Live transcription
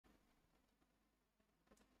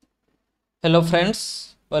Hello friends,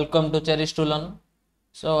 welcome to cherish to learn.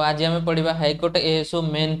 सो आज आम पढ़ा हाइकोर्ट एएसओ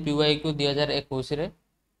मेन PYQ 2021 रे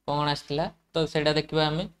कौन आसला तो सेटा देखा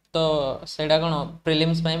आम। तो सेटा कौन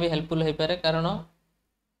प्रिलिम्स भी हेल्पफुल हो पारे, कारण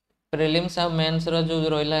प्रिलिम्स आ मेन्स रो जो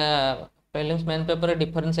रहा प्रिलिम्स मेन पेपर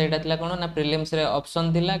डिफरेंस एटा कौन ना प्रिलिम्स रे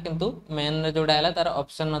ऑप्शन थिला किंतु मेन रे जोड़ा है तार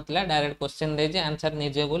ऑप्शन नथिला, डायरेक्ट क्वेश्चन दे आंसर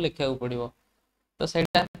निजे को लिखा पड़ो। तो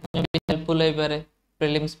सेटा हेल्पफुल हो पारे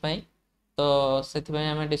प्रिलिम्स पई। तो से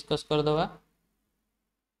आम डिस्कस करदवा।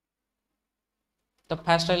 तो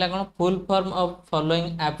फास्ट रहा कौन full form of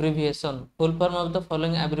following abbreviation, full form of the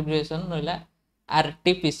following abbreviation रहा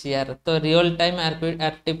RT-PCR। तो रियल टाइम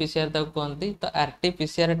RT-PCR कहती। तो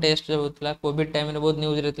RT-PCR टेस्ट जो होता कोविड टाइम बहुत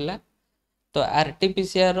न्यूज रे थिला। तो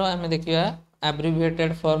RT-PCR आम देखा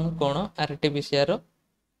एब्रिविएटेड फॉर्म कौन RT-PCR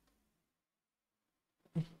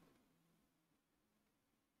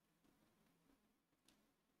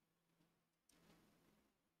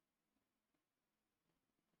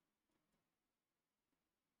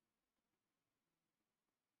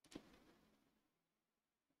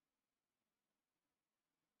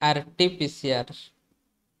RT-PCR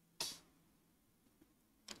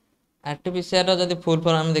RT-PCR जब फुल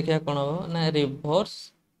फॉर्म आम देखा कौन हम ना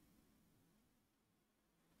reverse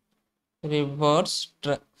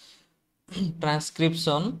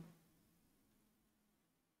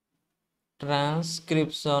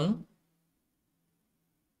transcription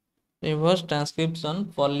reverse transcription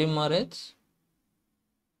polymerase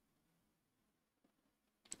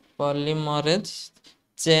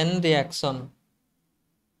chain reaction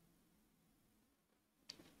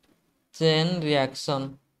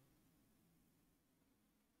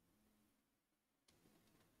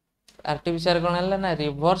RT-PCR कौन है ना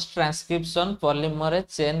reverse transcription polymerase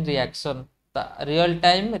chain reaction. Real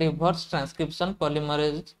time reverse transcription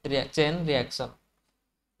polymerase chain reaction.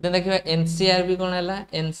 Then देखिए NCRB कौन है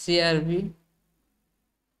NCRB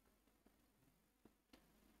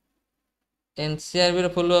रो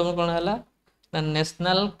फुल फॉर्म कौन है ना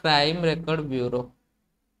national crime record bureau.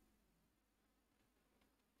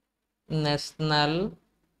 National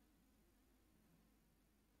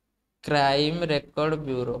crime record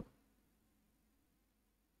bureau.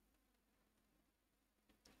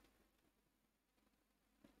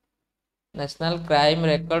 National crime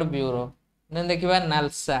record bureau. Then देखिए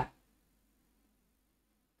नालसा।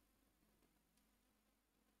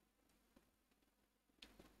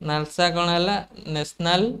 नालसा कौन है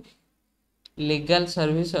national legal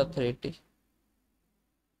service authority.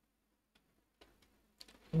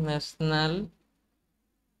 National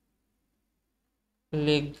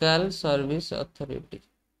legal service authority.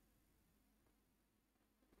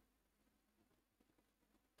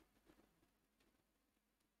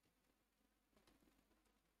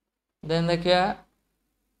 Then देखिए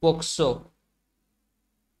पोक्सो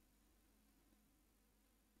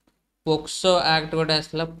एक्ट गोटे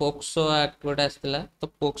आसला। तो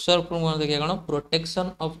पोक्सो कौन देखिए कौन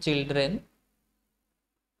protection of children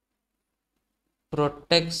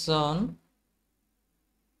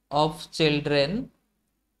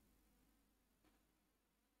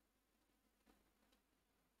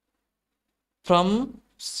from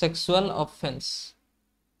sexual offence.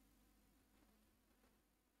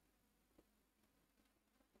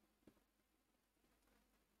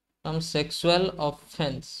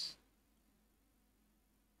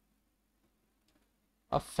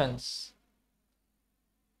 offense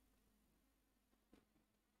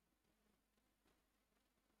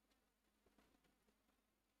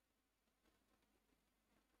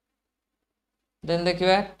then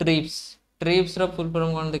देखिए ट्रिप्स रो फुल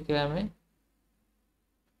फॉर्म कौन देखिए हमें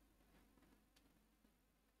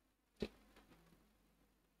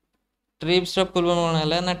ट्रिप्स रो फुल फॉर्म कौन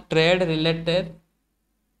है ना trade related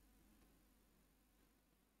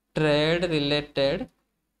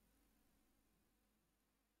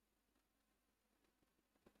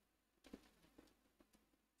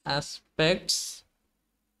aspects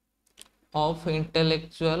of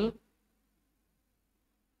intellectual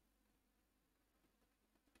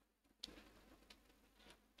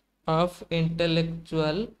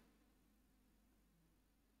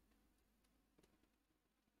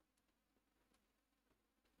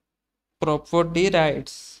property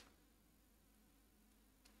rights।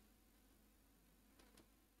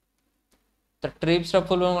 तो ट्रिप्स रो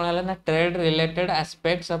फुल फॉर्म कौन है ना trade related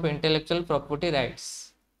aspects of intellectual property rights.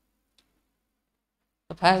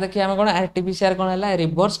 तो फास्ट देखिए हम कौन RT-PCR कौन है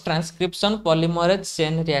reverse transcription polymerase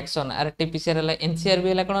chain reaction. RT-PCR है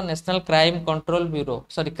NCRB है कौन national crime control bureau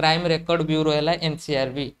crime record bureau है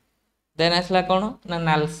NCRB। देन आसला कौन ना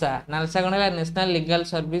नालसा कौन है national legal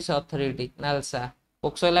service authority NALSA.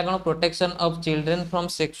 POCSO है कौन protection of children from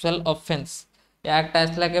sexual offence act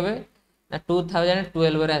आसला केबे ना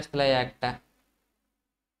 2012 रे आसला एक्टा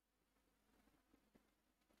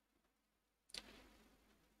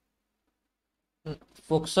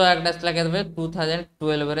पोक्सो एक्ट आसला केबे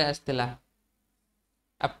 2012 रे आसला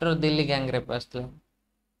आफ्टर दिल्ली गैंग रेप आसला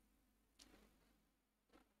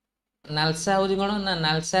नालसा हूँ कौन ना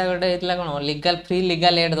नालसा गोटे होता कौन लीगल फ्री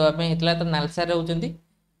लीगल एड देवाई होता तो नालसा होती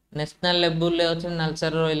नेशनल लेवल अच्छे नालसा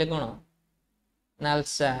रही कौन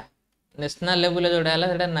नालसा नेशनल लेवल जोड़ा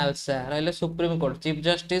है नालसा रही supreme court chief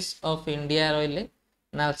justice of India रही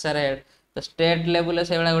नालसा हेड तो स्टेट लेवल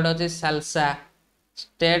से गोटे अच्छे salsa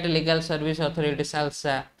state legal service authority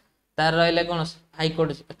salsa तार रही कौन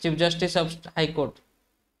high court chief justice of high court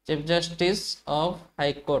chief justice of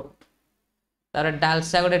high court तार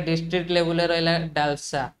डालसा गोटे डिस्ट्रिक्ट लेवल रहा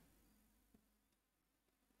DALSA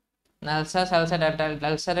NALSA salsa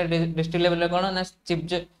DALSA district level कौन ना चीफ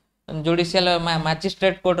जुडिशियल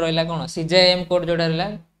मजिस्ट्रेट कोर्ट रहा कौन सीजेएम कोर्ट जोड़ा रहा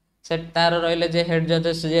से तार रही जे हेड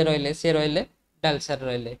जजेस जे रही सी रही डालसा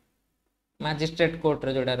रही मजिस्ट्रेट कोर्ट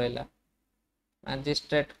रे जोड़ा रहा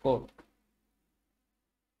मजिस्ट्रेट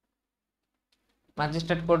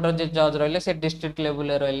कोर्ट जे जज रही से डिस्ट्रिक्ट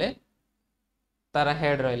लेवल रही तार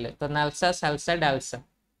हेड रही तो NALSA salsa DALSA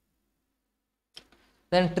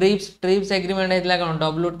then trips agreement होता कौन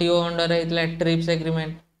WTO अंडर होता ट्रिप्स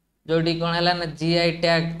एग्रीमेंट जोटी कौन है ना जीआई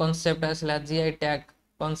टैग कॉन्सेप्ट आसला जीआई टैग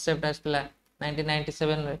कॉन्सेप्ट आसला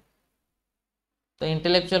 1997 रे तो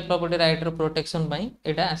इंटेलेक्चुअल प्रॉपर्टी राइट रो प्रोटेक्शन पई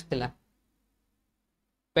एटा आस्तिला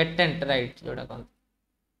पेटेंट राइट जोटा कौन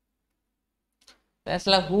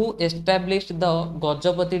आसला who established the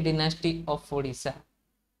Gajapati dynasty of Odisha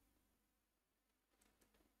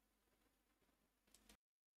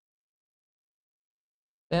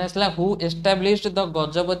who established the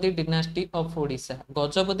Gajapati dynasty of Odisha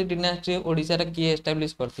Gajapati dynasty Odisha रे किए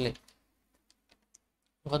एस्टैब्लिश करथिले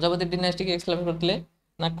गजपति डिनास्टी के एस्टैब्लिश करथिले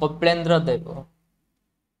ना कपिलेंद्र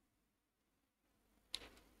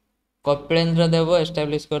देव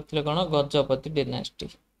एस्टैब्लिश करथिले कोन गजपति डिनास्टी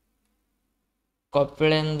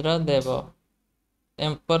कपिलेंद्र देव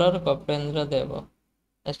एम्परर कपिलेंद्र देव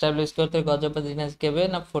एस्टैब्लिश करथिले गजपति डिनास्टी केबे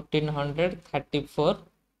ना 1434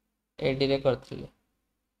 एडी रे करथिले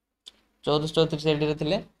 1434 एडी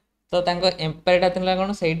रे तो एम्पायर था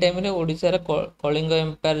कौन से टाइम रे ओडिशा रे कलिंग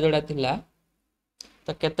एम्पायर जोड़ा थिला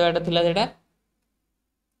तो केते बाटा थिला जेटा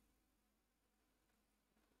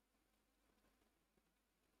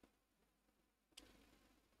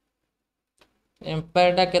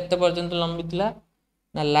एम्पायर टा केते पर्यंत लंबी थिला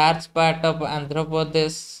ना large part of Andhra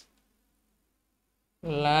Pradesh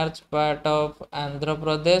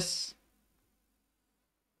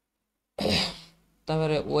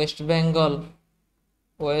तापर वेस्ट बेंगल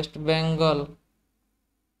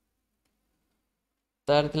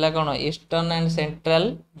तार थिला कौन eastern and central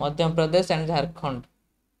Madhya Pradesh and Jharkhand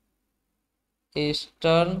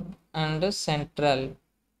eastern and central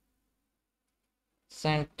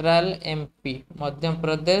MP Madhya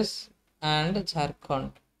Pradesh and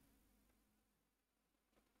Jharkhand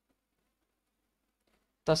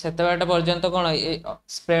तो सेते बाटा पर्यंत कौन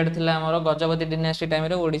स्प्रेड थिला हमर गजपति डिनास्टी टाइम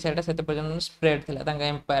रे ओडिशा टा सेते पर्यंत स्प्रेड थिला तांका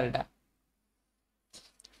एम्पायर टा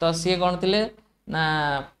तो सी कौन थिले ना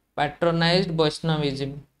पैट्रोनाइज्ड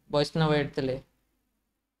वैष्णवेट थिले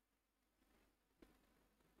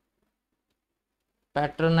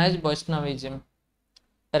पैट्रोनाइज्ड वैष्णविज्म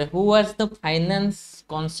अरे who was the finance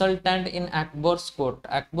consultant in Akbar's court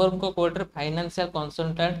Akbar को कोर्ट रे फाइनेंशियल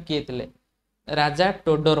कंसल्टेंट किए थिले राजा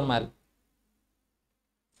टोडरमाल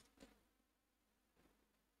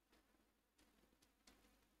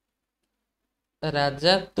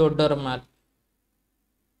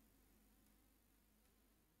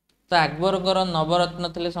तो अकबर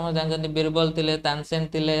नवरत्न थे समझ जानते बीरबल थे तानसेन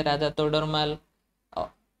थे राजा तोडरमाल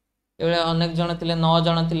ये अनेक जन थे 9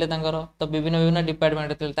 जन थे तो विभिन्न विभिन्न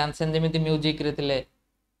डिपार्टमेंट थे तानसेन जमी म्यूजिक रे थे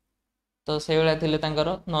तो से थे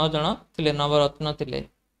 9 जन थे नवरत्न थे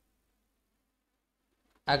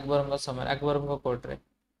अकबर समय अकबर कोर्ट रे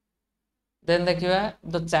then देखिवा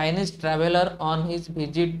the Chinese traveller on his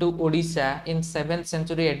visit to Odisha in 7th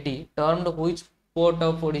century AD termed which port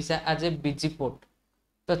of Odisha as a busy port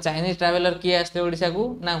तो चाइनीज ट्रैवलर किए आसते ओडिशा को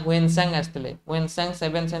ना हुएनसांग आसते हुएनसांग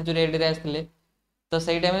 7th century AD रे आसते तो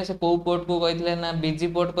सही टाइम से को पोर्ट को कहथिले ना बिजी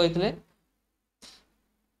पोर्ट कहथिले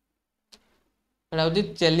एटा होची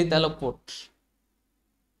चेलीतालो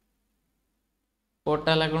पोर्ट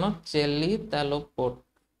आला कोन चेलीतालो पोर्ट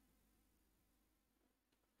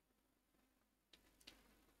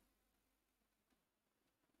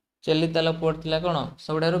चेलीतालो पोर्ट थिला कोन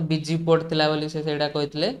सबडारो बिजी पोर्ट थिला बोली से सेडा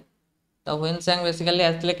कहथिले तो हुएनसांग बेसिकली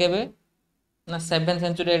आसले केबे ना 7th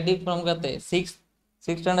सेंचुरी एडी फ्रॉम कते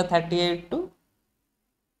 638 टू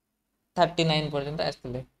 39 पर्यंत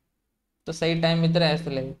आसले तो सही टाइम भीतर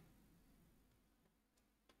आसले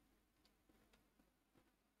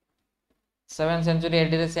 7th सेंचुरी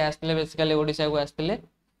एडी रे से आसले बेसिकली ओडिशा को आसले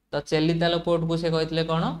तो चेलीताल पोर्ट को से कहते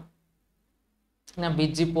कौन ना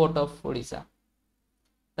बीजी पोर्ट ऑफ ओडिशा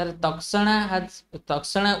तर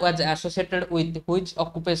तक्षणा was associated with which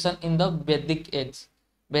occupation in the वैदिक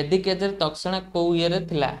एज रे तक्षणा को ये रे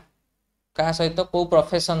थिला का सहित को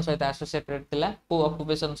प्रोफेशन सहित एसोसिएटेड थिला को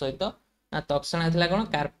ऑक्युपेशन सहित ना तक्षणा थिला कोन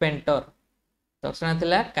कारपेंटर तक्षणा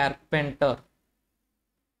थिला कारपेंटर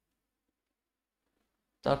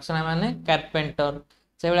तक्षणा माने कारपेंटर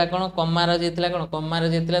से बेला कोन कमार जे थिला कोन कमार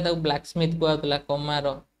जे थिला ताको ब्लैक स्मिथ कहउतला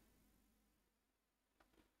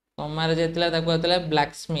कमार जे थिला ताको कहउतला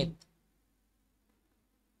ब्लैक स्मिथ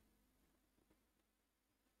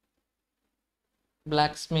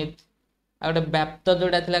आ गोटे व्याप्त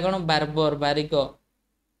जोड़ा थिला कोन बार्बर बारिक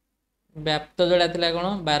व्याप्त जोड़ा थिला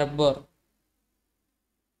कोन बार्बर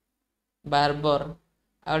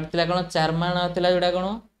आ गोटे थिला कोन चारमाण थिला जोड़ा कोन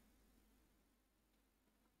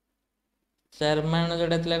चारमाण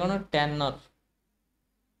जोड़ा थिला कोन टैनर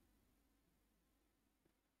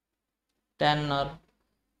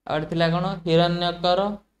आ गोटे थिला कोन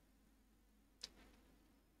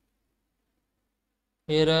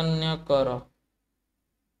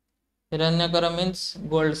हिरण्यकर मीन्स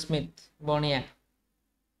गोल्डस्मिथ बणिया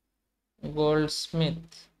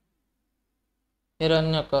गोल्डस्मिथ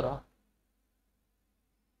हिरण्यकर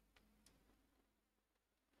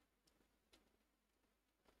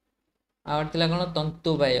आ थिला कोन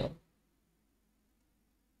तंतुबाय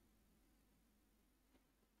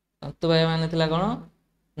माने थिला कोन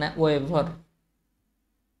ना वेभर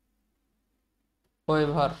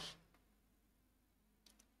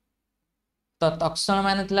तो तक्षण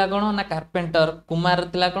माने थिला कोन ना कारपेंटर कुमार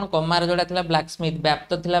थिला कोन कमार जोड़ा थिला ब्लैक स्मिथ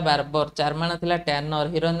व्याप्त थिला बार्बर चारमाण थिला टैनर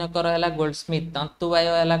हिरण्यकर हैला गोल्डस्मिथ तंतुबाय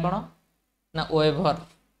हैला कोन ना वेभर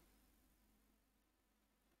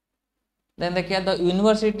देन देखिया the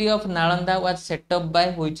university of Nalanda was set up by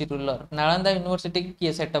which ruler Nalanda university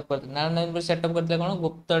की सेटअप करते नालंदा यूनिवर्सिटी सेटअप करते कोन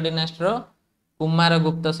गुप्त डिनास्टी रो कुमार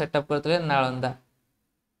गुप्त सेटअप करते नालंदा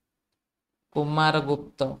कुमार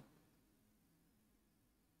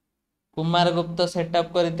गुप्त सेटअप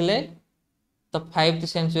करथिले तो 5th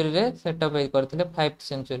सेंचुरी रे सेटअप करथिले 5th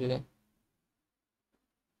सेंचुरी रे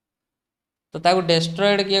तो ताको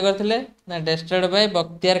डिस्ट्रॉयड किए करथिले ना destroyed by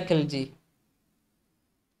Bakhtiyar Khilji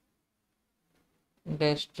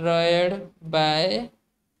destroyed by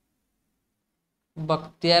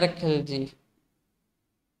Bakhtiyar Khilji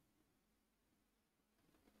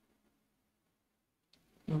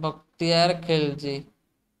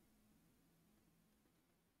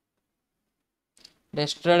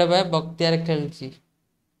destroyed by Bakhtiyar Khilji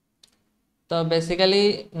तो बेसिकली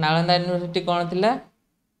नालंदा यूनिवर्सिटी कौन थिला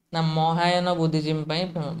ना महायान बुद्धिज्म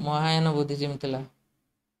महायान बुद्धिज्म थिला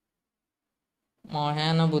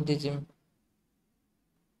महायान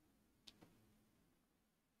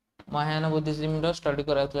बुद्धिज्म रो स्टडी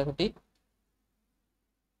कराउतला सेठी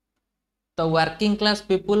तो working class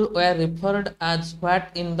people were referred as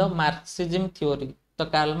what in the Marxism theory तो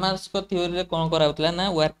कार्ल मार्क्स को थ्योरी रे कोन कराउतला ना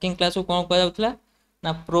वर्किंग क्लास को कोन कराउतला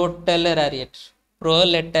ना प्रोलेटारिएट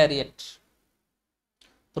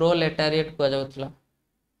को जाउतला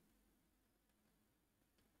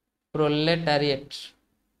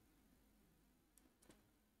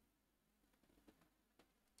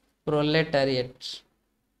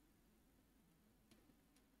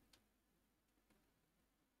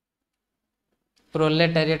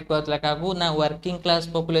प्रोलेटारिएट कहतला काकू ना वर्किंग क्लास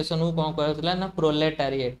पॉपुलेशन को कोन कहतला ना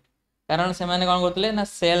प्रोलेटारिएट कारण से माने कोन करतले ना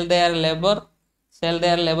sell their labour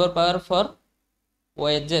power for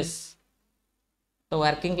wages तो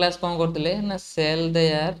वर्किंग क्लास कोन करतले ना sell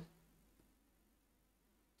their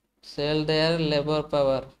labour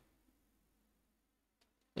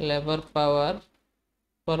power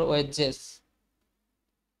for wages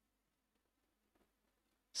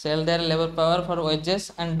sell their labor power for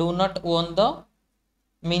wages and do not own the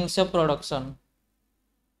means of production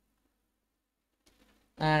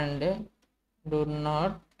and do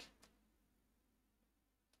not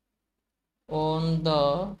own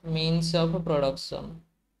the means of production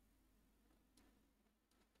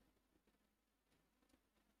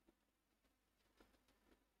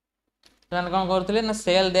कौन करते ना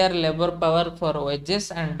sell their labour power for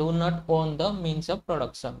wages and do not own the means of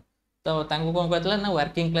production तो तांको कौन कहतला ना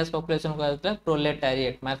working class population कहतला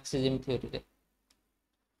प्रोलेटारिएट Marxism theory रे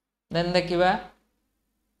then देखिबा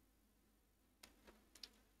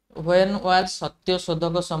when was सत्य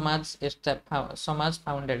शोधक समाज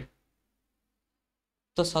फाउंडेड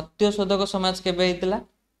तो सत्यशोधक समाज केबे हेतिला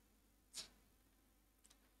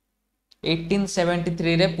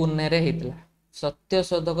 1873 रे पुणे रे हेतिला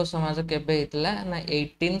सत्यशोधक समाज केबे हेतिला ना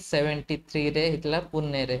 1873 रे हेतिला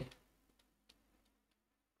पुणे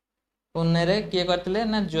रे किए करथिले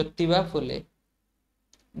ना ज्योतिबा फुले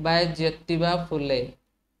बाय ज्योतिबा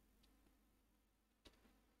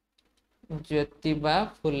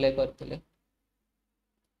फुले करथिले।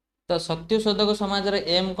 तो सत्यशोधक समाज रे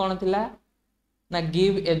एम कोन थिला ना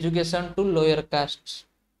give education to lower caste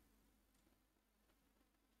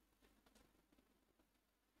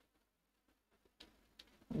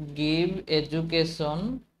give education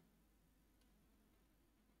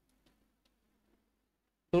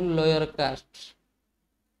to lower caste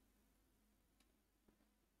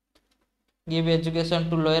give education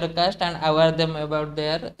to lower caste and aware them about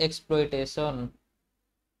their exploitation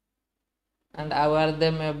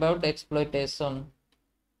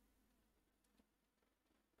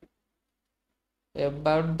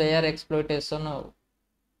about their exploitation of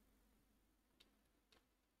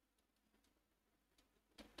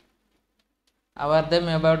aware them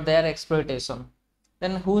about their exploitation.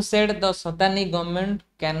 Then who said the satanic government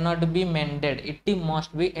cannot be mended, it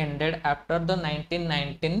must be ended after the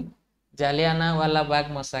 1919 जालियाना वाला बाग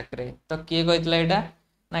मसाक्रे। तो किए कहितला एटा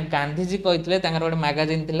ना गांधी जी कहितले तांकर गोटे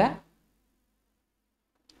magazine थिला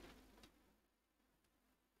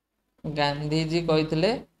गांधी जी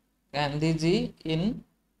कहितले गांधी जी इन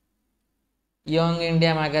young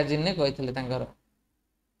India magazine ने कहितले तांकर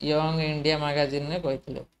young India magazine ने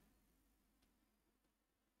कहितले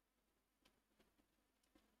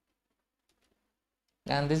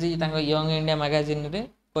गांधी जी तांकर यंग इंडिया मैगजीन रे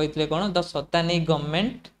कहितले कोन the सतानिक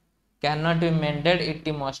government cannot be mended, it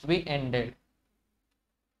must be ended.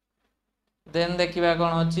 Then देखिबा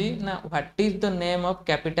कोन अछि ना what is the name of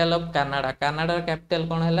capital of Canada Canada capital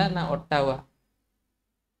कोन हैला ना ओटावा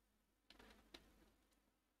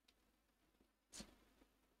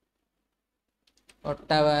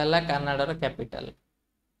हैला Canada row capital.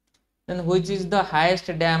 Then which is the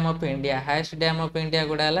highest dam of India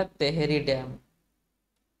गुडा हैला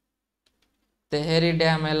Tehri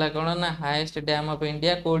dam हैला कोन ना highest dam of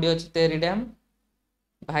India कोडी अछि तेहरी डैम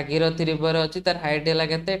भागीरथी रिवर अछि तार हाइट हैला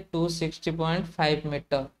केते 260.5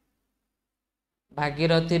 मीटर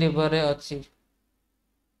भागीरथी रिवर रे अछि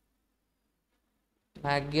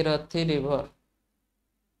भागीरथी रिवर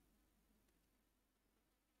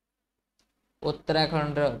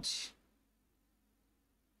उत्तराखंड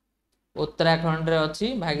रे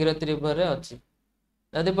अछि भागीरथी रिवर रे अछि।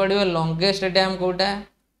 जदि पडिबो longest dam Kota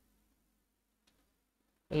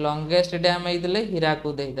longest dam हेइतले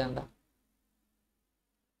Hirakud हेइतांदा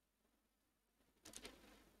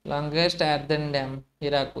longest earthen dam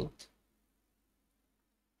Hirakud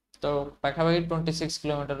तो पाखापाखि 26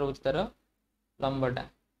 किलोमीटर रोज तार लंबाटा।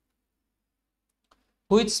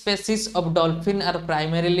 Which species of dolphin are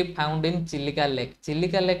primarily found in Chilika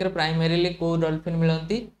lake रे प्राइमरीली को डॉल्फिन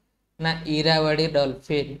मिलंती ना Irrawaddy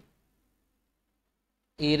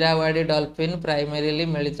dolphin primarily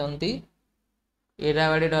मिलचंती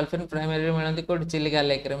Irrawaddy dolphin primarily मिलंती को चिलिका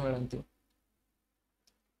लेक रे मिलंती।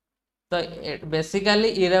 तो बेसिकली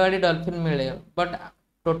इरावाडी डॉल्फिन मिले बट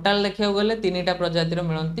टोटल देखियो गले तीनटा प्रजाति रो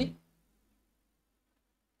मिलंती।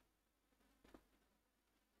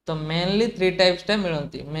 तो मेनली 3 टाइप्स टा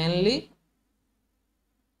मिलंती मेनली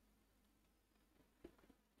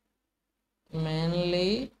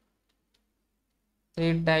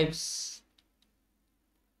 3 टाइप्स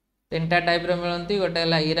 3टा टाइप रो मिलंती। गोटे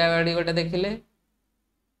हला इरावाडी गोटे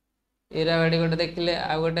देखिले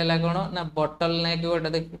आ गोटे हला कोन ना बॉटल नेक गोटे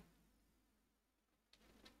देखि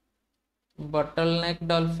बॉटल नेक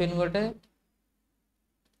डॉल्फिन गोटे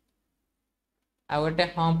आ गोटे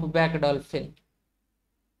हम्प बैक डॉल्फिन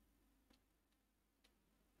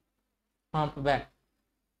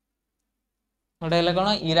गोटे हला कोन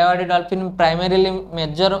इरावाडी डॉल्फिन प्राइमरीली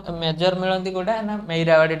मेजर मिलंती गोटा ना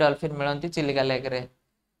इरावाडी डॉल्फिन मिलंती चिलिका लेक रे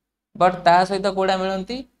बट ता सहित कोडा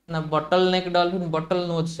मिलंती ना बॉटल नेक डॉल्फिन बॉटल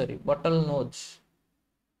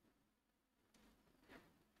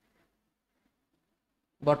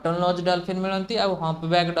नोज डॉल्फिन मिलंती आ हम्प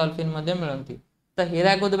बैक डॉल्फिन मध्ये मिलंती। तो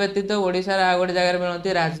हीराकुद व्यतीत ओडिसा रा आ गोटे जगह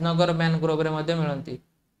मिलंती राजनगर मैनग्रोव रे मध्ये मिलंती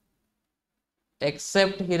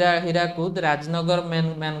एक्सेप्ट हीराकुद राजनगर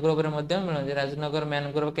मैनग्रोव रे मध्ये मिलंती राजनगर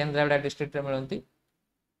मैनग्रोव केंद्रापड़ा डिस्ट्रिक्ट रे मिलंती।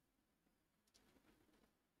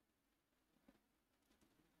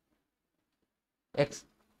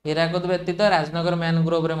 हीराकुद व्यतीत राजनगर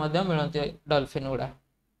मैनग्रोव रे मध्ये मिलंती डॉल्फिन गुडा।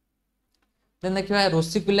 देन देखिबा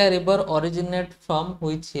रोसिकुला रिवर ओरिजिनेट फ्रॉम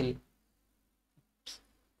व्हिच हिल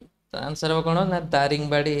तो आंसर हो कोन ना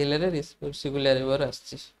दारिंगबाड़ी हिल रे रोसिकुला रिवर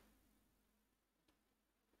आछि।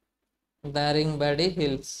 दारिंगबाड़ी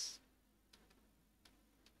हिल्स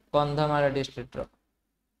कंधमाल डिस्ट्रिक्ट रो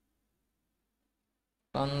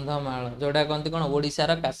कंधमाल जोड़ा कहती कौन ओडिशा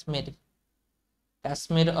रो काश्मीर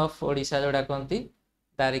काश्मीर ऑफ ओडिशा जोड़ा कहती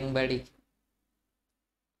Daringbadi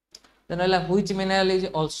then which mineral is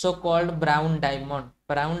also called brown diamond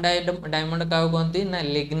का कहती ना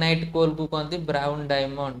lignite coal को कहती brown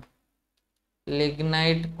diamond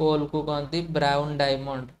lignite coal को कहती brown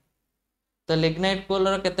diamond तो lignite coal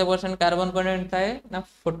रो केते परसेंट कार्बन कंटेंट थाए ना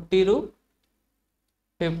 40 रु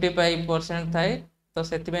 55% थाए तो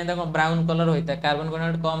सेति में देखो ब्राउन कलर होता है कार्बन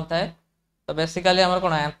कंटेंट कम थाए तो बेसिकली हमर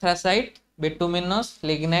कोन एंथ्रासाइट बिटुमिनस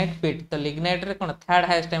लिग्नाइट पिट तो लिग्नाइट रे कोन थर्ड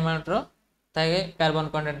हाईएस्ट अमाउंट रो थाए कार्बन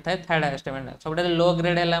कंटेंट थाए थर्ड हाईएस्ट अमाउंट सबटा लो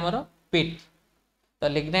ग्रेड है हमर पिट तो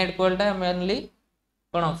लिग्नाइट कोलटा मेनली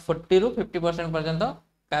कोन 40 रु 50% पर्यंत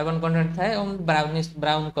कार्बन कंटेंट थाए और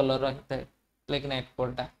ब्राउन कलर रहता है लिग्नाइट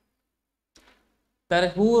कोलटा तार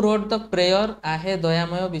हु रोड द प्रेयर आहे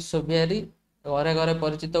दयामय विश्वविहारी घरे घरे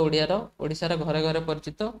परिचित ओडियार ओडिशार घरे घरे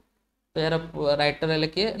परिचित तो यार राइटर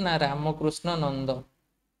लिखे ना रामकृष्ण नंद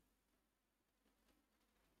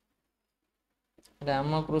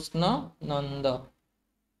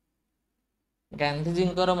गांधीजी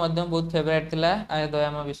बहुत फेवरेट थिला आय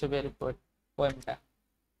दयामय विश्वविहारी पोएम टा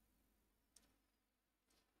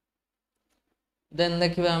देन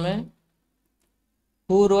देखिबा हमें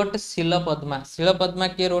हु रोट शिलपद्मा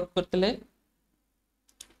के रोट करथिले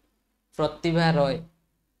प्रतिभा Roy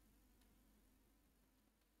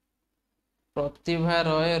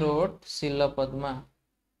road शिलपद्मा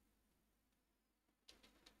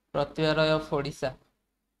Pratibha Roy of Odisha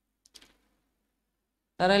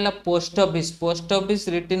तार post office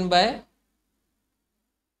written by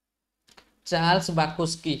Charles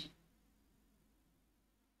बाकुस्की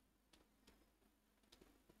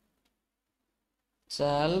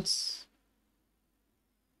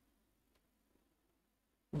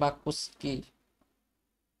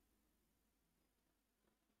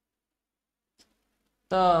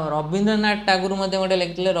तो रविंद्रनाथ टागोर मध्य गोटे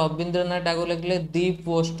लिखिले रविंद्रनाथ टागोर लिखिले दी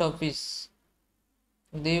post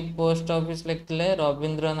office लिखिले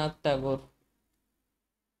Rabindranath Tagore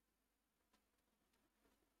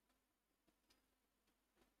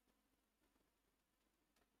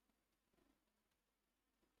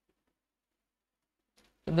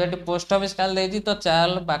post office काल देजी तो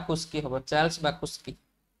Charles बाकुस्की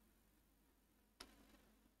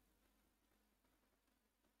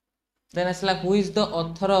then asla who is the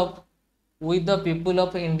author of with the people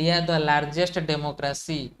of India the largest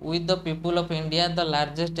democracy with the people of India the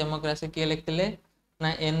largest democracy के लिखले ना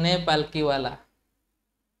एन.ए. पालकीवाला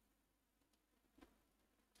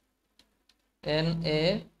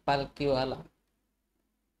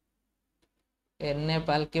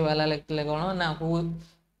लिखले कौन ना who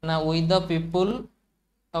ना with the people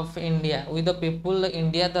of India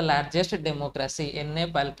the largest democracy एन.ए.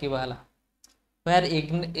 Palkhivala where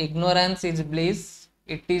ignorance is bliss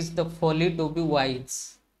it is the folly to be wise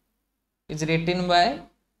is written by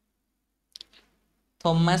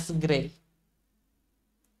Thomas Gray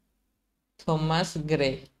Thomas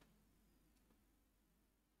Gray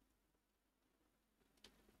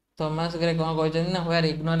कौन कहते ना where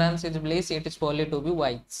ignorance is bliss it is folly to be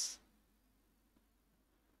wise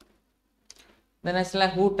then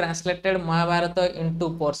asla who translated Mahabharata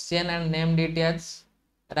into Persian and named it as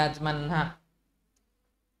राजमान्हा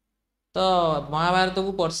तो महाभारत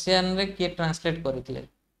को Persian रे के translate करथिले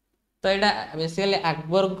तो एटा basically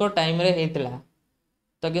Akbar को टाइम रे हेतला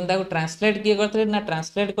तो किंता को ट्रांसलेट के करथिले ना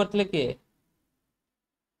ट्रांसलेट करथिले के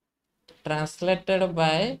ट्रांसलेटेड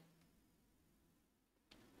बाय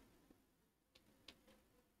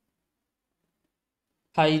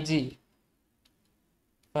फाइजी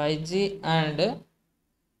एंड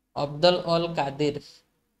अब्दुल अल कादिर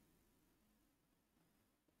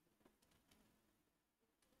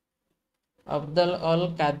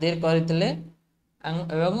करथिले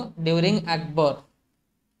एवं during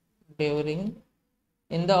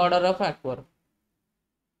in the order of Akbar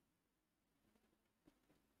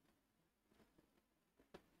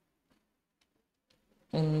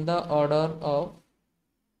in the order of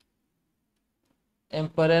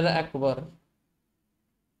Emperor Akbar.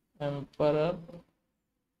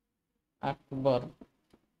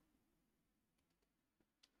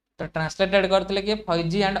 तो ट्रांसलेटेड करथिले कि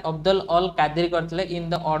फौजी एंड अब्दुल अल कादिर करथिले in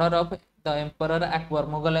the order of the emperor Akbar,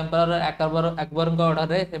 Mughal emperor Akbar को ऑर्डर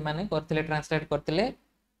रे से माने करथिले ट्रांसलेट करथिले।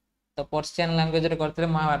 तो पर्शियन लैंग्वेज रे करथिले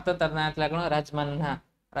महाभारत, तार नाम थला कोन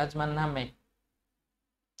राजमान्हा में।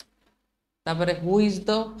 तापरे who is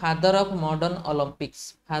the father of modern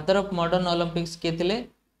Olympics? Father of modern Olympics के थिले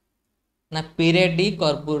ना पीरे डी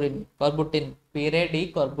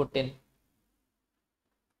कॉर्बुटिन।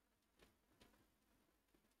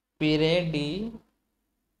 ପିରେଡି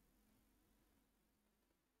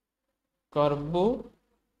କର୍ବୁ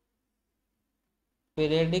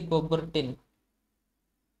ପିରେଡି କୋବର୍ଟିନ୍।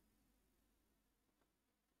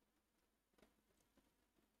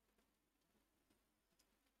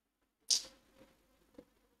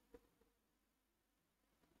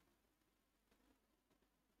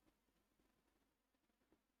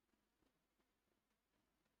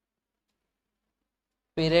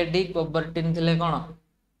 ପିରେଡି କୋବର୍ଟିନ୍ ଥିଲେ କଣ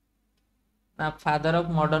ना फादर ऑफ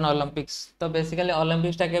मॉडर्न ओलंपिक्स। तो बेसिकली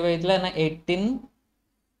ओलंपिक्स टा केबे हेतला ना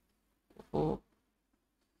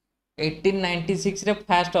 1896 रे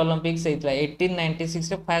फर्स्ट ओलंपिक्स हेतला।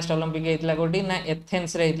 1896 रे फर्स्ट ओलंपिक हेतला कोठी ना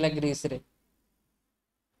एथेंस रे हेतला ग्रीस रे।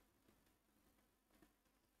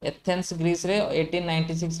 एथेंस ग्रीस रे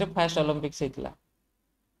 1896 रे फर्स्ट ओलंपिक्स हेतला।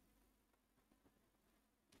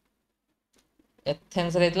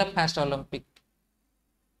 एथेंस रे हेतला फर्स्ट ओलंपिक।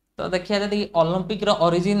 तो देखिए जदि ओलंपिक रो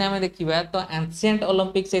ओरिजिन हमें देखिबा तो एंशिएंट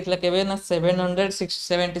ओलंपिक्स हेतला केबे ना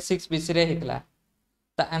 776 बीसी रे हेतला।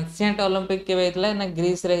 तो एंशिएंट ओलंपिक केबे हेतला ना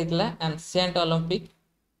ग्रीस रे हेतला। एंशिएंट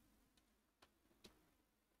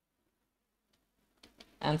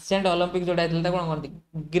ओलंपिक जोड़ा हेतला कोन कोन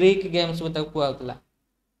ग्रीक गेम्स बता कुआउतला।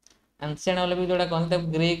 एंशिएंट ओलंपिक जोड़ा कोन त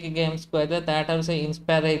ग्रीक गेम्स कुआइतला ताठार से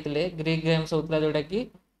इंस्पायर हेतले। ग्रीक गेम्स होतला जोड़ा कि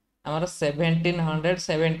हमर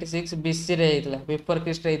 1776 बीसी रे हेतला बिफोर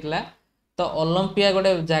क्रिस्ट हेतला। तो ओलंपिया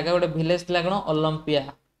गोटे जगह गोटे विलेज थिला कोन ओलंपिया।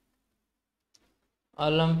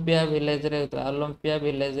 ओलंपिया विलेज रे होतला। ओलंपिया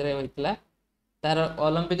विलेज रे होतला। तार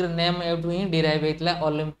ओलंपिक रो नेम एठू ही डिराइव हेतला।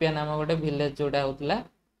 ओलंपिया नाम गोटे विलेज जोड़ा होतला।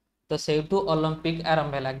 तो सेठू ओलंपिक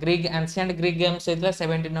आरंभ हैला। Greek ancient Greek games हेतला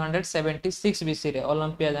 1776 BC रे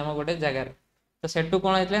ओलंपिया नाम गोटे जगह रे। तो सेठू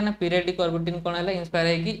कोन हेतला ना पीरियडिक ऑर्बिटिंग कोन हैला इंस्पायर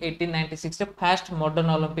है कि 1896 रे फर्स्ट मॉडर्न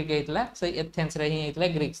ओलंपिक हेतला से एथेंस रे ही हेतला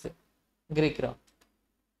Greek row.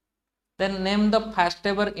 Then name the first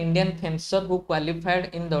ever Indian fencer who qualified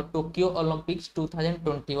in the Tokyo Olympics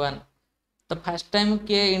 2021। तो फर्स्ट टाइम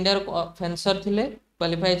के इंडिया रो फेंसर थिले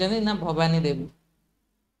क्वालिफाई जने ना Bhavani Devi.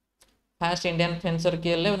 First Indian fencer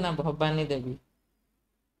के ले ना Bhavani Devi.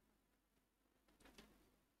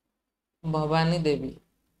 Bhavani Devi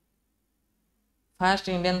first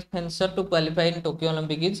Indian fencer to qualify in Tokyo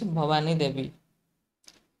Olympic is Bhavani Devi.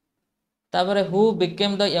 तापर who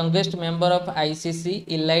became the youngest member of ICC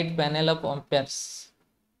elite panel of umpires.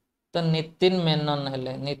 तो नितिन मेनन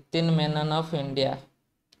हेले। Nitin Menon of India.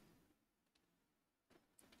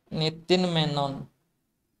 नितिन मेनन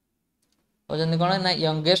होजन कोन ना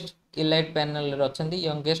यंगेस्ट इलाइट पैनल रे अछंती।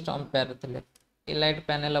 यंगेस्ट अंपायर थिले elite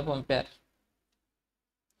panel of umpire.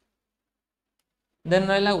 Then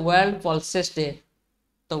रहला world pulses day.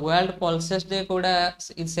 तो world pulses day कोडा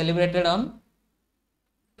is celebrated on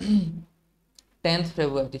 10th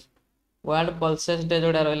February. World pulses day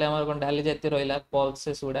जोड़ा रहला हमर कोन डाली जाती रहला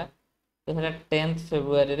पल्सेस गुडा तो सेटा 10th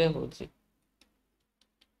फेब्रुआरी रे होची।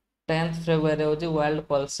 10th फेब्रुआरी होची वर्ल्ड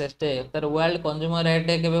पल्सेस डे। तर वर्ल्ड कंज्यूमर राइट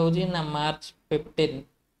डे केबे होची ना मार्च 15।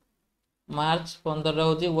 मार्च 15 रे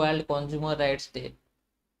होची world consumer rights day.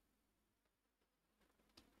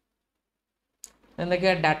 Then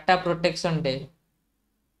देखिए डाटा प्रोटेक्शन डे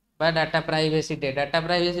बा data privacy day. Data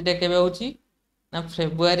privacy day केबे होची ना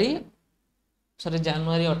फेब्रुआरी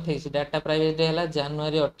जनवरी 28। डाटा प्राइवेसी डे है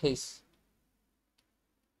जनवरी 28।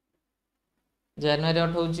 जनवरी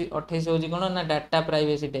 28 होची कोन ना data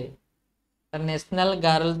privacy day. National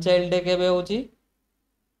girl child day केबे होची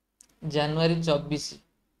जनवरी 24।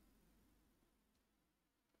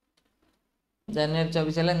 जनवरी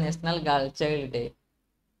 24 है national girl child day.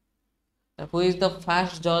 Who is the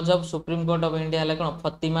first जज of supreme court of India है कोन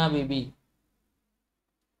फातिमा बीबी।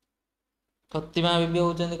 फातिमा बीबी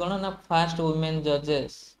होचंदी कोन ना फर्स्ट वुमेन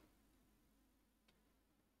जजेस।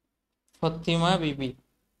 फातिमा बीबी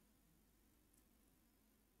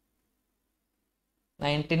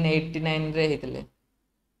 1989 रे हेतले।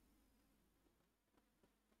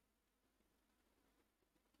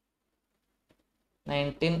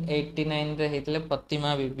 1989 रे हेतले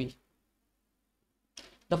फातिमा बीबी।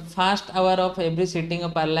 The first hour of every sitting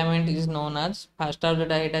of parliament is known as first hour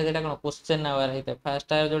जोटा एटा जेटा कोन क्वेश्चन आवर हेते।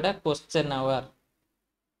 फर्स्ट आवर जोटा question our.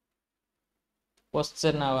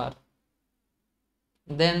 Question hour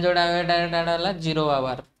then जोड़ा एटा एटा हला जीरो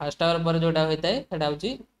आवर। फर्स्ट आवर पर जोटा होइतै एटा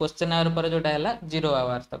होची क्वेश्चन आवर पर जोटा हला जीरो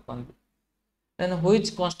आवर तक कोन। Then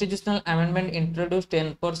which constitutional amendment introduced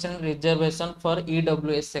 10% reservation for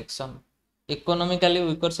EWS section। Economically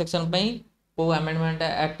weaker section पई को अमेंडमेंट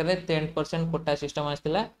एक्ट रे 10% कोटा सिस्टम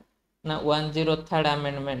आस्थिला ना 103rd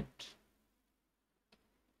अमेंडमेंट।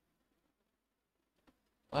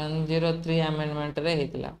 103 अमेंडमेंट रे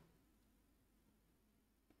हेतला।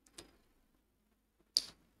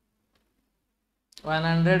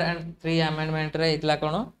 103 amendment रे इतला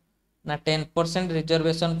कोन ना 10%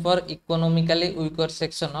 reservation for economically weaker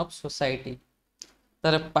section of society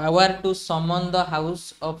तर power to summon the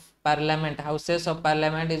house of parliament houses of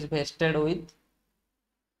parliament is wasted with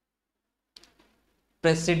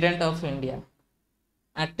president of India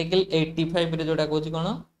article 85 रे जोटा कोची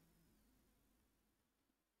कोन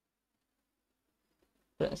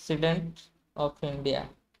president of India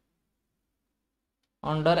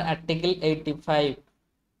under article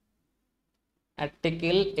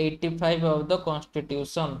 85 of the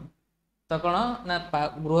constitution तो कौन ना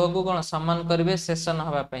गृह को कौन सम्मान करेंगे सेशन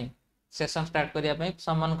हवा पई सेशन स्टार्ट करिया पई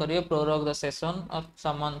सम्मान करिवे प्रोरोग द सेशन और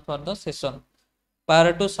सम्मान for the session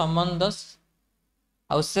power to सम्मान the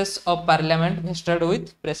houses of parliament wasted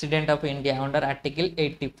with president of India under article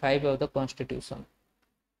 85 of the constitution.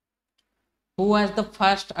 Who was the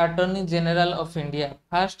first attorney general of India?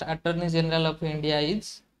 First attorney general of India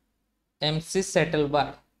is MC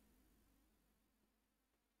Settlebird.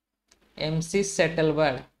 MC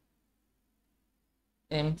Settlebird.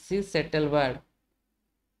 MC Settlebird.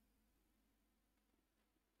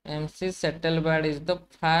 MC Settlebird is the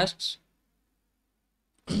first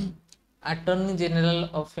attorney general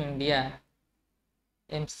of India.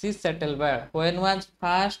 MC Settlebird. When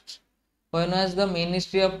was the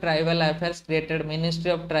Ministry of Tribal Affairs created?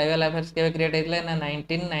 Ministry of Tribal Affairs केवे create हेतला ना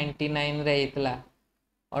 1999 रे हेतला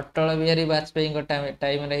अटल बिहारी वाजपेयी को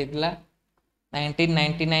time रे हेतला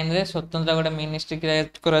 1999 रे स्वतंत्र गोटे ministry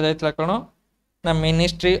create करा जायतला कोन ना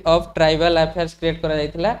ministry of tribal affairs create करा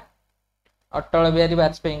जायतला अटल बिहारी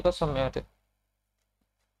वाजपेयी को समय रे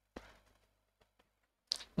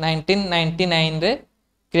 1999 रे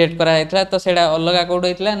क्रिएट करा जायतला तो सेडा अलगा कोड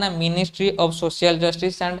हेतला ना ministry of social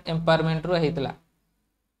justice and empowerment रो हेतला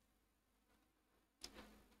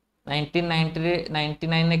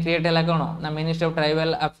 1999 ने क्रिएट हला कोन ना ministry of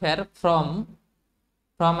tribal affair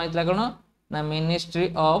from हेतला कोन ना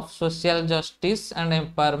ministry of social justice and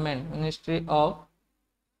empowerment ministry of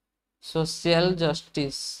social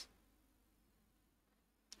justice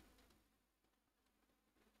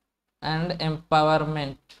and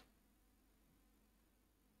empowerment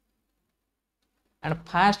and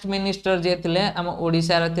fast minister जे थिले हम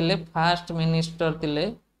ओडिसा रे थिले फास्ट मिनिस्टर थिले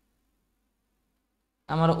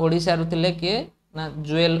हमर ओडिसा रो थिले के ना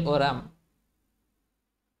जुएल ओराम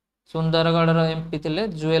सुंदरगढ़ रो एमपी थिले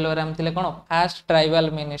जुएल ओराम थिले कोन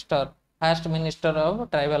fast minister of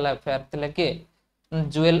tribal affair थिले के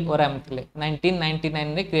जुएल ओराम थिले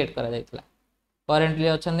 1999 रे क्रिएट करा जायतला करेंटली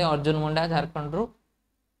अछंदी अर्जुन मुंडा झारखंड रो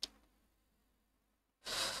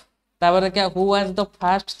तापर क्या who was the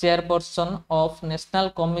first chairperson of national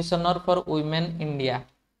commissioner for women India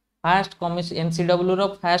first commission NCW row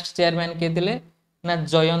first chairman के थिले ना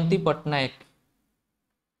जयंती Patnaik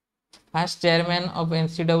first chairman of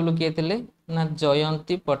NCW के थिले ना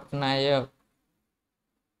जयंती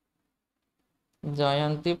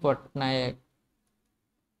पटनायक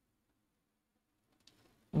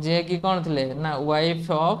जे की कोन थिले ना wife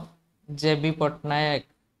of JB Patnaik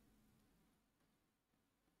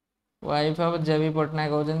wife of जेबी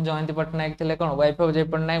पटनायक होजन जयंती पटनायक थिले कोन wife of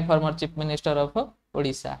JB Patnaik former chief minister of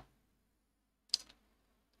Odisha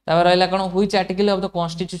तापर रहला कोन which article of the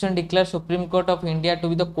constitution declare supreme court of India to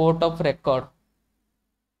be the court of record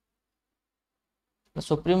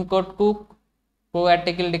supreme court को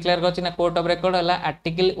आर्टिकल डिक्लेयर करछि ना court of record हला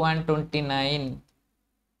article 129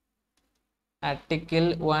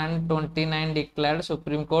 declared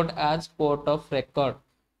supreme court as court of record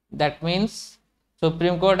that means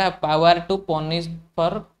supreme court have power to punish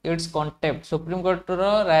for its contempt supreme court रो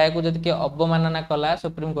राय को जदि के अवमानना कला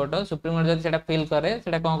supreme court जदि सेटा फील करे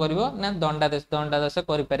सेटा कोन करिवो ना दंडादेश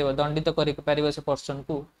करि परिवो दंडित करि परिवो से पर्सन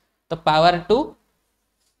को तो power to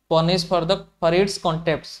punish for its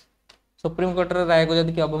contempt supreme court रो राय को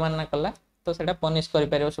जदि के अवमानना कला तो सेटा पनिश करि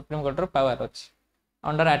परिवो सुप्रीम कोर्ट रो पावर अछि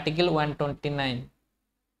under article 129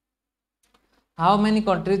 How many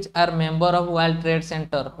countries are member of World Trade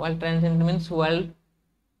Center? World Trade Center means World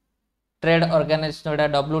Trade Organization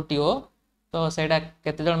WTO. तो सेटा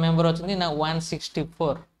केते जण मेंबर अछंती ना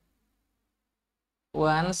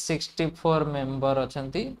 164 मेंबर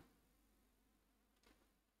अछंती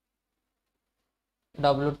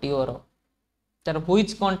WTO रो तर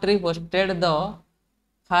which country hosted the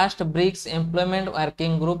first BRICS employment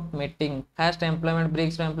working group meeting first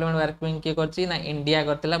BRICS employment working के करछि ना India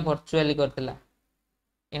करथिला virtually करथिला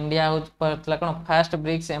India करथिला cone first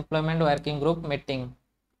BRICS employment working group meeting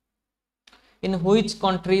in which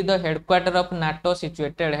country the headquarter of NATO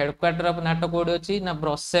situated headquarter of NATO code अछि ना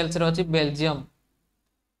Brussels रे अछि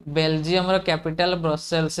Belgium रो capital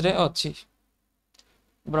Brussels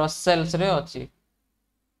रे अछि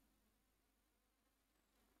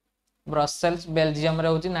Brussels Belgium रे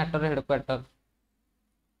होची नाटो रो हेडक्वार्टर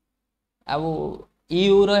आउ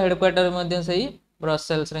ईयू रो headquarter मध्ये सही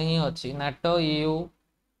ब्रसेल्स रे ही अछि NATO EU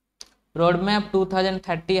roadmap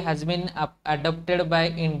 2030 has been adopted by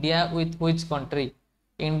India with which country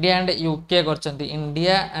India and UK करचंती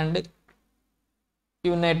India and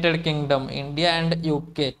United Kingdom India and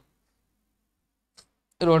UK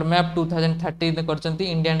roadmap 2030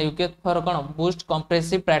 करचंती India and UK for cone boost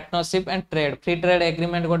comprehensive partnership and trade free trade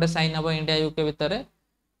agreement गोटे sign हबो India UK भितरे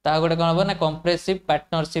ता गोटे कोन हबो ना comprehensive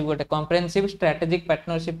partnership गोटे comprehensive strategic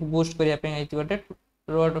partnership boost करिया पे आइति गोटे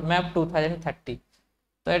roadmap 2030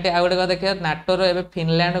 तो ये आउ गोटे देखिए नाटो रो एबे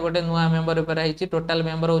फिनलैंड गोटे नुआ मेंबर ऊपर आइछि टोटल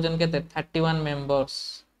मेंबर होजन केते 31 मेंबर्स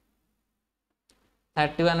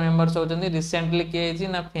 31 मेंबर्स होजन रिसेंटली के आइछि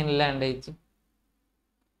ना फिनलैंड आइछि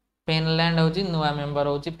फिनलैंड होछि नुआ मेंबर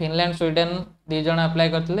होछि फिनलैंड स्वीडन दी जण अप्लाई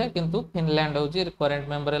करथिले किंतु फिनलैंड होछि करंट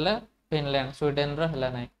मेंबर हला फिनलैंड स्वीडन रो हला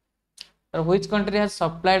नै which country has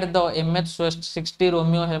supplied the MH60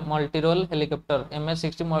 Romeo multi role helicopter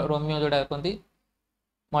MH60 Romeo जोडा कोंती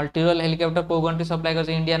मल्टी रोल हेलीकॉप्टर को कंट्री सप्लाई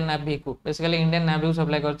करछि इंडियन नेवी को बेसिकली इंडियन नेवी को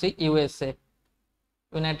सप्लाई करछि USA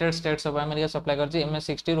United states of America supply करछि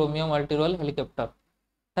MS60 Romeo multi role helicopter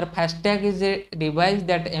sir FASTag is a device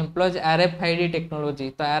that employees RFID technology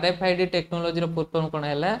तो RFID technology रो full form कोन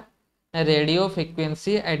हैला radio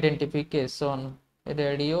frequency identification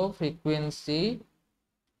radio frequency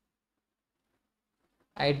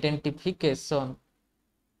identification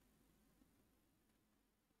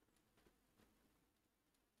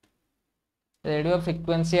radio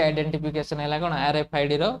frequency identification है कौन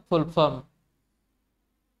RFID रो full form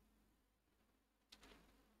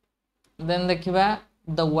then देखिबा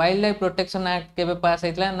the wild life protection act केबे पास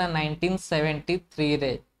हैतला ना 1973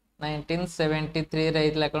 रे 1973 रे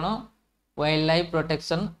हैतला कोन wild life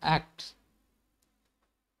protection act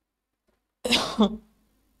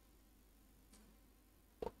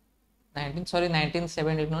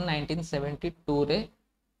 1972 रे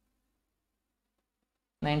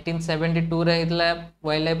 1972 रे हितला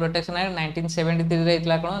वाइल्ड लाइफ प्रोटेक्शन एक्ट 1973 रे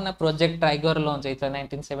हितला कोन ना प्रोजेक्ट टाइगर लॉन्च हितला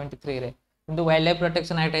 1973 रे किंतु वाइल्ड लाइफ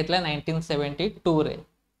प्रोटेक्शन एक्ट हितला 1972 रे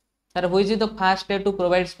sir which is the first state to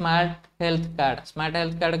provide smart health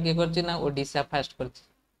card के करछि ना ओडिशा फर्स्ट करछि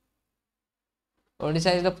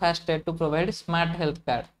Odisha is the first state to provide smart health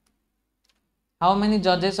card how many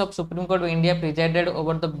जजेस of supreme court of India presided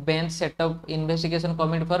over the bench set up investigation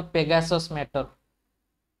committee for Pegasus matter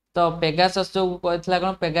तो Pegasus जो कहथला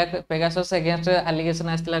कोन Pegasus against allegation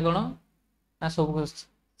आस्तिला कोन ना सब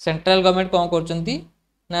central government कोन करचंती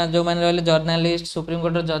ना जो माने रहले journalist supreme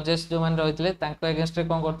court जजेस जो माने रहितले तांको अगेंस्ट रे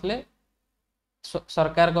कोन करथले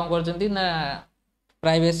सरकार कोन करचंती ना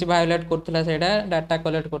प्राइवेसी वायोलेट करथला सेडा डाटा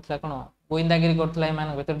कलेक्ट करथला कोन गोइंदागिरी करथला ए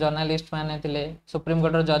मान भीतर जर्नलिस्ट माने थिले सुप्रीम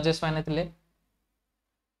कोर्ट जजेस माने थिले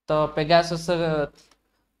तो पेगासस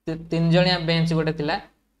तीन जणिया बेंच गोटे थिला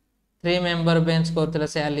 3 मेंबर बेंच करथला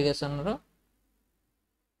से allegation row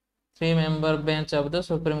 3 member bench of the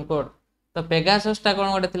supreme court तो पेगासस ता कोन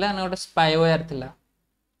गोटे थिला ना गोटे स्पाईवेयर थिला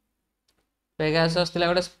पेगासस थिला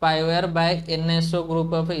गोटे spyware bye NSO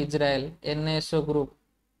group of Israel NSO group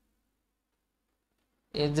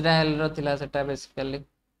Israel रो थिला सेटा बेसिकली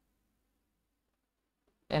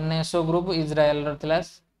NSO ग्रुप इजराइल रो थिला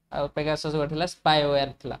आ पेगासस गोटे थिला स्पाईवेयर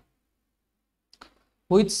थिला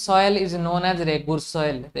Which soil is known as regur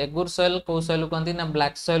soil? Regur soil को soil कहंती ना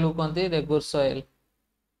black soil को कहंती regur soil.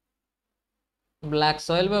 Black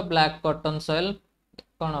soil व black cotton soil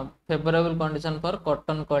कौन favorable condition for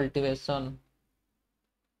cotton cultivation.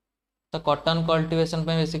 तो cotton cultivation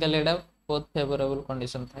पे basically एटा बहुत favorable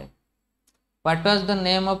condition था. What was the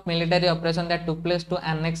name of military operation that took place to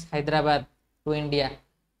annex Hyderabad to India?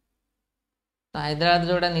 तो हैदराबाद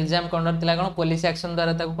जोड़ा निजाम कंडर थिला कोन police action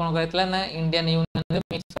द्वारा ताको कोन करथिला ना इंडियन यूनियन रे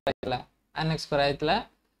मिक्स कराइतला एनेक्स कराइतला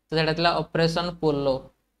तो जेटा थिला operation polo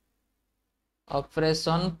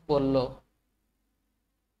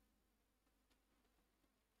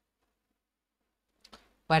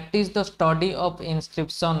What is the study of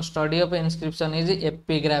inscription? Study of inscription is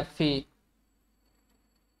epigraphy.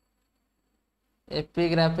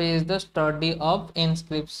 Epigraphy is the study of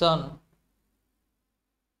inscription.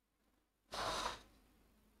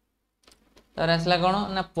 तर असला कोन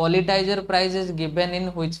ना पॉलिटाइजर prize is given in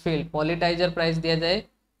which field पॉलिटाइजर prize दिया जाए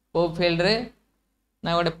को फील्ड रे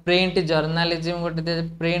ना गोटे प्रिंट जर्नलिज्म गोटे दे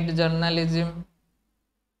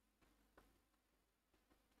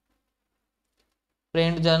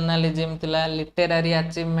प्रिंट जर्नलिज्म थिला लिटरेरी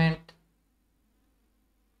अचीवमेंट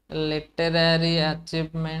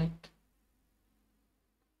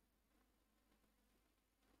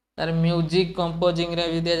तार म्यूजिक कंपोजिंग रे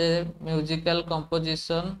भी दिया जाए म्यूजिकल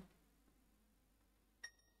कंपोजिशन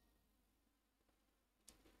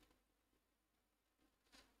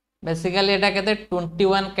बेसिकली एटा केते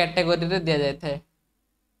 21 कैटेगरी रे दिया जाय थाए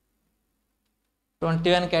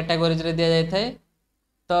 21 कैटेगरीज रे दिया जाय थाए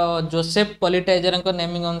तो जोसेफ पॉलिटाइजर को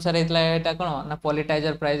नेमिंग अनुसार हेतला एटा कोन ना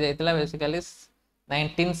पॉलिटाइजर प्राइज हेतला बेसिकली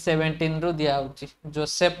 1917 रु दिया होची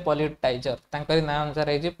जोसेफ पॉलिटाइजर तांकरी नाम अनुसार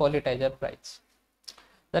हे जी पॉलिटाइजर प्राइज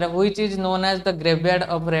तर which is known as the graveyard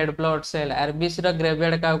of red blood cell RBC row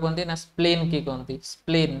graveyard का कोंती ना स्प्लीन की कोंती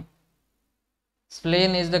spleen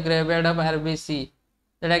is the graveyard of RBC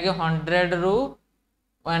जेटा कि 100 रु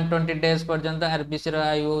 120 डेज पर्यंत आरबीसी रो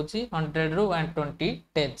आयु होची 100 रु 120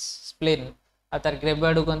 डेज स्प्लीन आ तार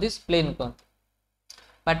graveyard कोंती spleen कोंती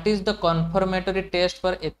what is the confirmatory test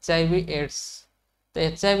for HIV AIDS तो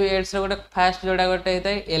एचआईवी एड्स रो गोटे फास्ट जोडा गोटे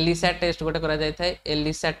हेतै एलिसा टेस्ट गोटे करा जाय थाए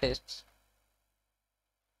एलिसा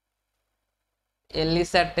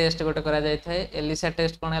टेस्ट गोटे करा जाय थाए एलिसा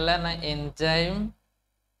टेस्ट कोन हला ना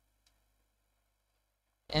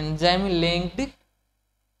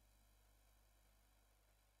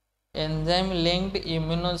enzyme linked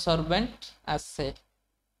immunosorbent assay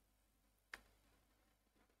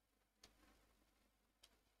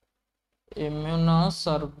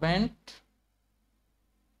immunosorbent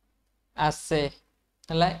assay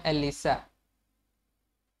हला एलिसा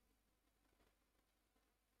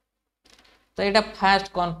तो यहाँ फास्ट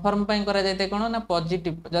कन्फर्म करा जाए कौन ना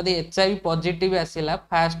पॉजिटिव जदि एचआईवी पॉजिटिव आसला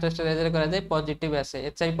फास्ट स्टेज रे करा जाए पॉजिटिव आसे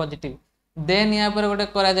एचआईवी पॉजिटिव देन यहाँ पर गोटे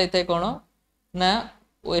करा जाए कौन ना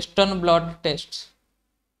वेस्टर्न ब्लड टेस्ट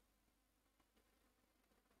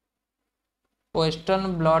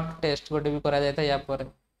गोटे भी करा जाए यहाँ पर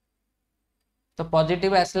तो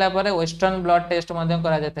पॉजिटिव आसला पर वेस्टर्न ब्लड टेस्ट मध्य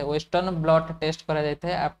करा जाए वेस्टर्न ब्लड टेस्ट करा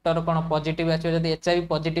जाए आफ्टर कौन पॉजिटिव आसो जदि एचआईवी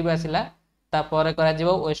पॉजिटिव आसला तापर करा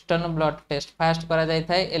जीवो वेस्टर्न ब्लड टेस्ट फास्ट करा जाय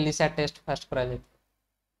थाए एलिसा टेस्ट फास्ट करा जाय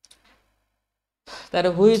तार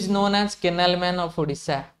who is known as canal man of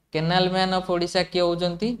Odisha के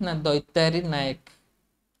होजंती ना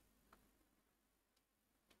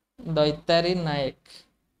दैतारी नायक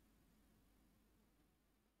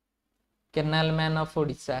canal man of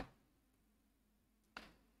Odisha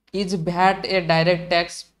is VAT A direct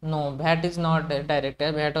tax no VAT is not a direct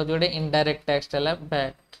tax VAT हो जोडे इनडायरेक्ट टैक्स हला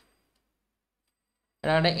VAT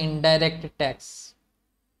इनडायरेक्ट टैक्स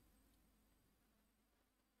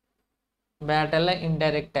VAT हला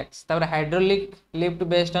indirect tax तब hydraulic lift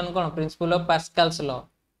based on cone principle of Pascal's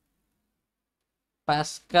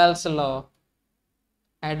law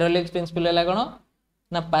hydraulic principal हला कोन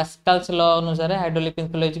ना Pascal's law अनुसार hydraulic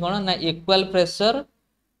principal है कोन ना equal pressure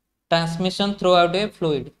transmission through out ए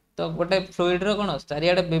फ्लूइड तो गोटे फ्लूइड रो कोन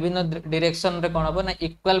चारियाडे विभिन्न डायरेक्शन रे कोन हो ना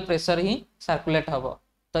इक्वल प्रेशर ही सर्कुलेट हबो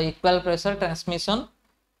तो equal pressure transmission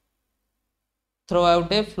through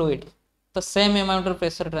out ए फ्लूइड तो same amount of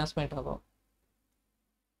pressure transmit हबो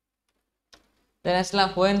देन असला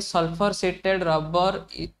when sulphur seated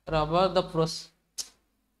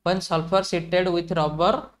with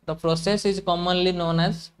rubber the process is commonly known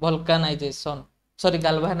as galvanization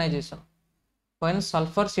when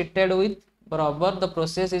sulfur treated with rubber the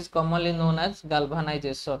process is commonly known as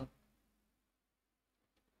galvanization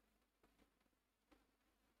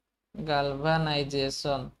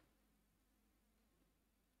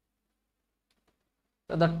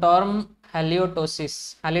so the term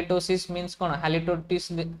halitosis means कौन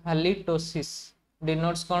halitosis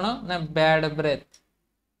denotes कौन ना bad breath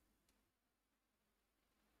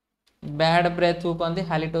को कहते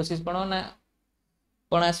halitosis कौन ना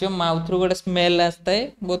कौन आसियो mouth रु गोटे स्मेल आस्ता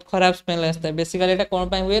है बहुत खराब स्मेल आस्ता है बेसिकली एटा कौन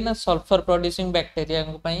पई हुए ना सल्फर प्रोड्यूसिंग बैक्टीरिया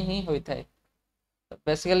को पई ही होई थाए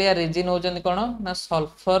बेसिकली या रीजन होजन कौन ना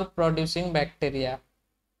सल्फर प्रोड्यूसिंग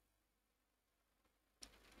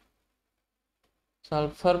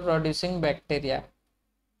बैक्टीरिया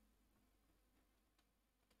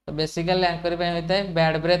तो बेसिकली आंकर पे होता है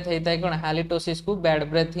बैड ब्रेथ होता है कौन हालिटोसिस को बैड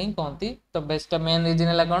ब्रेथ ही कहती तो बेस्ट मेन रीजन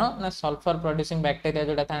है कौन ना सल्फर प्रोड्यूसिंग बैक्टीरिया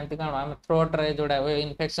जोड़ा था कौन आम थ्रोट रे जोड़ा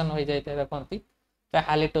इन्फेक्शन हो जाए कहती तो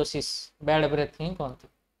हालिटोसिस बैड ब्रेथ ही कहती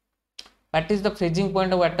what is the freezing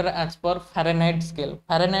point water as per Fahrenheit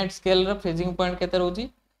scale row freezing point केते रहउची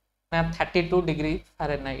ना 32 डिग्री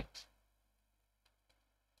फारेनहाइट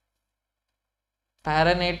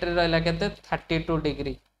रे रहला केते 32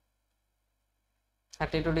 डिग्री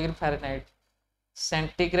फारेनहाइट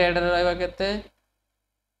सेंटीग्रेड रे रहबा केते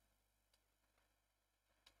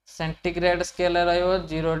सेंटीग्रेड स्केल रे रहबो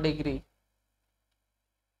 0 डिग्री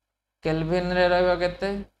केल्विन रे रहबा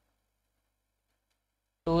केते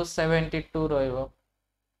 272 रहबो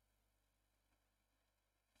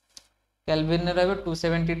केल्विन रे रहबो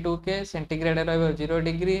 272 के सेंटीग्रेड रे रहबो 0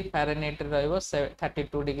 डिग्री फारेनहाइट रे रहबो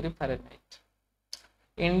 32 degree Fahrenheit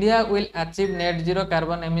India will achieve net zero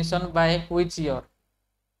carbon emission by which year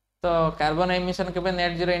तो कार्बन एमिशन केबे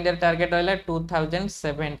नेट जीरो इंडिया टार्गेट रहला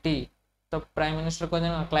 2070 तो प्राइम मिनिस्टर को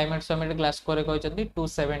क्लाइमेट समिट ग्लासगो रे कहते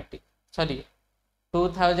 270 सॉरी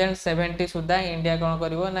 2070 सुधा इंडिया कौन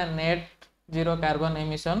करिवो ना net zero carbon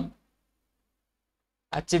emission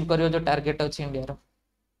achieve करियो जो टार्गेट अछि इंडिया रो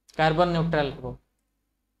कार्बन न्यूट्रल हो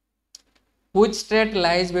which state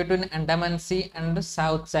lies between Andaman C and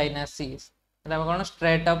south China C Etah cone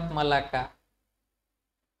straight of Malacca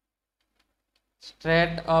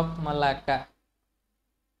straight of Malacca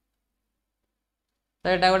तो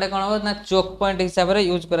एटा गोटे कोन हो ना चोक पॉइंट हिसाब रे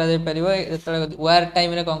यूज करा जाय परिबो जतले वार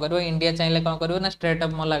टाइम रे कोन करबो इंडिया चाहिले कोन करबो ना स्ट्रेट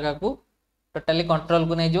ऑफ मलाक्का को टोटाली कंट्रोल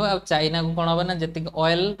को नहीं जो अब चाइना को कोन हो ना जति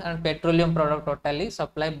oil and petroleum product totally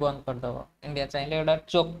supply बंद कर दबो इंडिया चाहिले एटा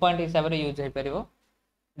चोक पॉइंट हिसाब रे यूज होय परिबो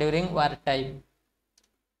ड्यूरिंग वार टाइम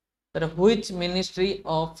तर which ministry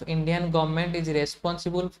of Indian government is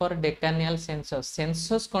responsible for डेकानियल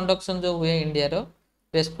census conduction जो हुए इंडिया रो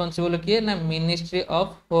रेस्पोंसिबल किए ना ministry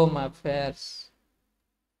of home affairs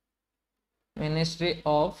ministry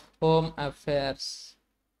of home affairs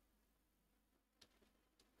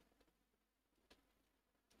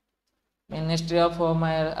ministry of home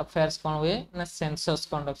affairs कौन हुए ना सेंसस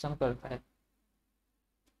कंडक्शन करता है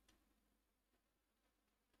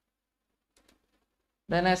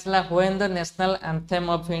Then asla when the national anthem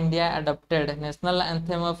of India adopted national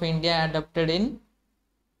anthem of India adopted in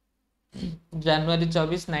January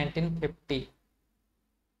 24 1950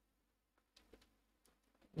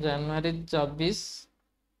 January 24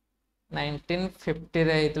 1950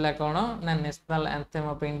 रे इतला कोन ना national anthem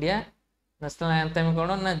of India national anthem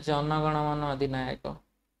कोन ना जनगण मन अधिनायक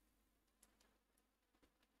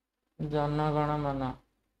जनगण मन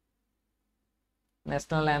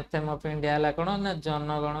नेशनल एंथम ऑफ इंडिया ला कोन ना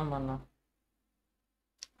जनगण मन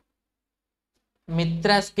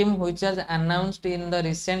मित्रा scheme which was announced in the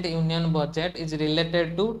recent union budget is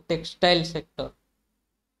related to textile sector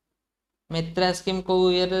Mitra scheme को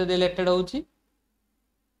year related होची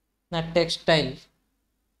ना टेक्सटाइल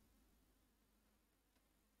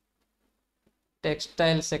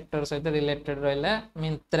सेक्टर सहित रिलेटेड रहला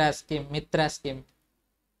मित्रा स्कीम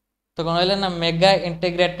तो कौन है ना mega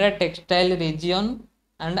integrated textile reason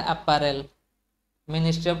and अपैरेल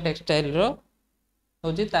ministry of textile रो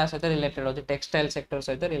होची ता सहित रिलेटेड होची टेक्सटाइल सेक्टर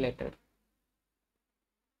सहित related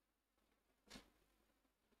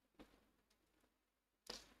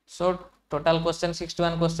so total question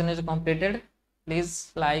 61 question is completed please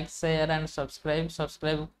like share and subscribe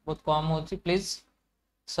बहुत कम होची प्लीज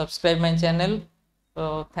सब्सक्राइब माय चैनल तो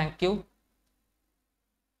थैंक यू